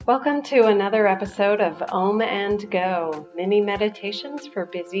Welcome to another episode of Om and Go, mini meditations for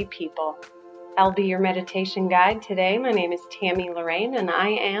busy people. I'll be your meditation guide today. My name is Tammy Lorraine, and I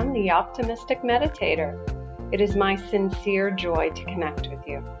am the Optimistic Meditator. It is my sincere joy to connect with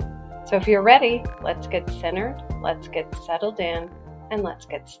you. So if you're ready, let's get centered, let's get settled in, and let's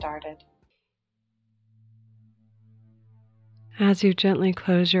get started. As you gently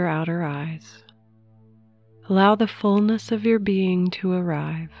close your outer eyes, allow the fullness of your being to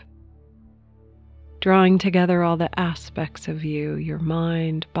arrive, drawing together all the aspects of you, your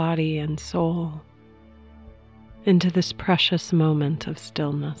mind, body, and soul, into this precious moment of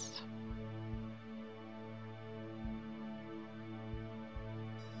stillness.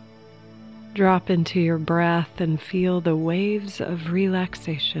 Drop into your breath and feel the waves of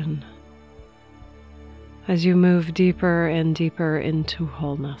relaxation as you move deeper and deeper into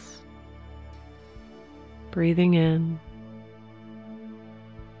wholeness. Breathing in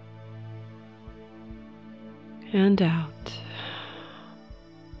and out,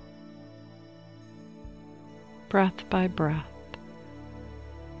 breath by breath,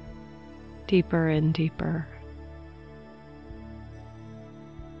 deeper and deeper.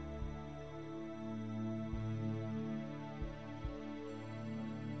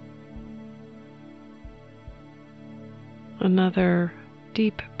 Another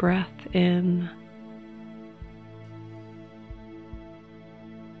deep breath in.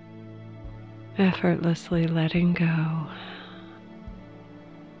 Effortlessly letting go.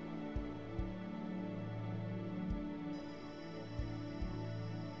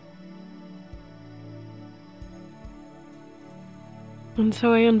 And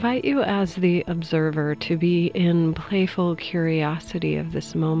so I invite you as the observer to be in playful curiosity of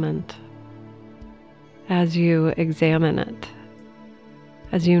this moment as you examine it,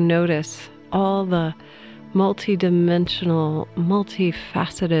 as you notice all the multidimensional,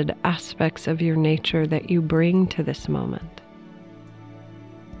 multifaceted aspects of your nature that you bring to this moment.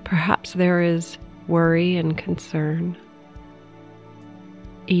 Perhaps there is worry and concern,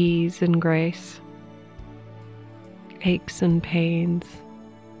 ease and grace, aches and pains,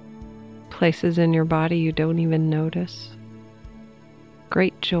 places in your body you don't even notice,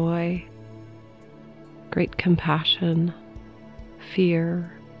 great joy, great compassion,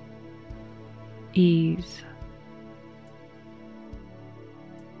 fear, ease.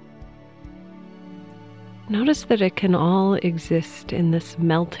 Notice that it can all exist in this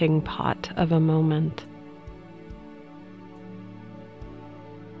melting pot of a moment.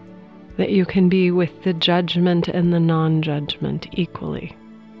 That you can be with the judgment and the non-judgment equally,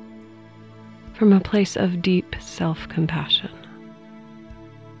 from a place of deep self-compassion.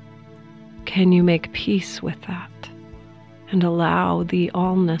 Can you make peace with that and allow the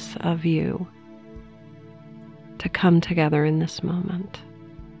allness of you to come together in this moment?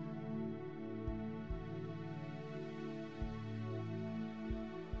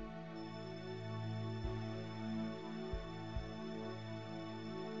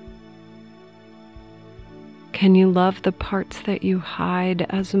 Can you love the parts that you hide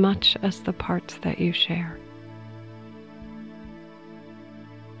as much as the parts that you share?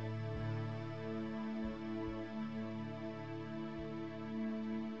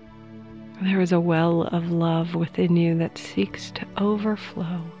 There is a well of love within you that seeks to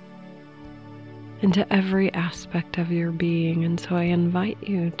overflow into every aspect of your being. And so I invite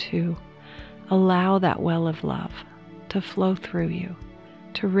you to allow that well of love to flow through you,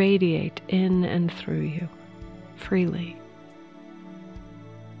 to radiate in and through you freely.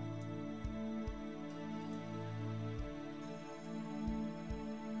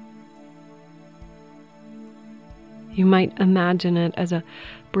 You might imagine it as a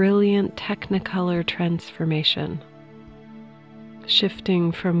brilliant technicolor transformation,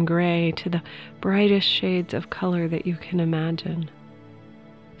 shifting from gray to the brightest shades of color that you can imagine,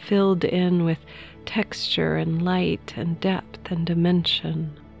 filled in with texture and light and depth and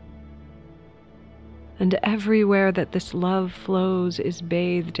dimension. And everywhere that this love flows is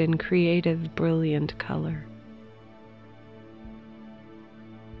bathed in creative, brilliant color.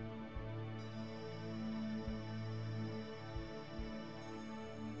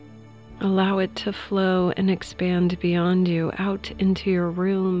 Allow it to flow and expand beyond you, out into your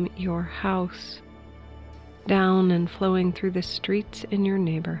room, your house, down and flowing through the streets in your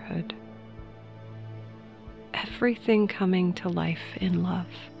neighborhood. Everything coming to life in love.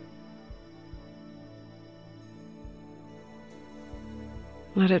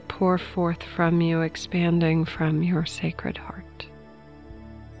 Let it pour forth from you, expanding from your sacred heart.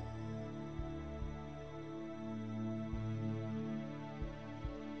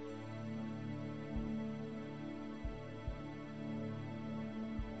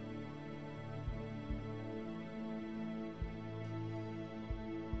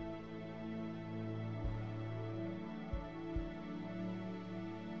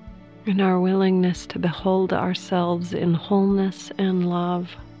 In our willingness to behold ourselves in wholeness and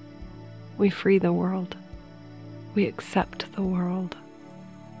love, we free the world. We accept the world.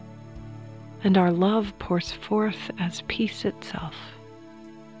 And our love pours forth as peace itself.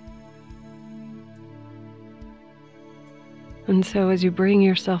 And so as you bring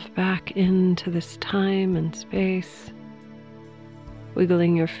yourself back into this time and space,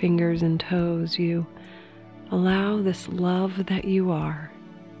 wiggling your fingers and toes, you allow this love that you are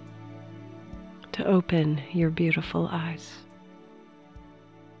to open your beautiful eyes.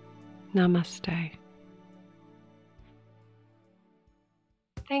 Namaste.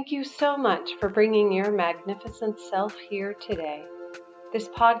 Thank you so much for bringing your magnificent self here today. This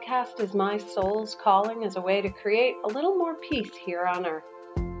podcast is my soul's calling as a way to create a little more peace here on earth.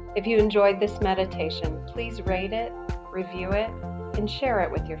 If you enjoyed this meditation, please rate it, review it, and share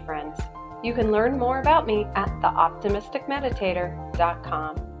it with your friends. You can learn more about me at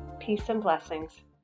theoptimisticmeditator.com. Peace and blessings.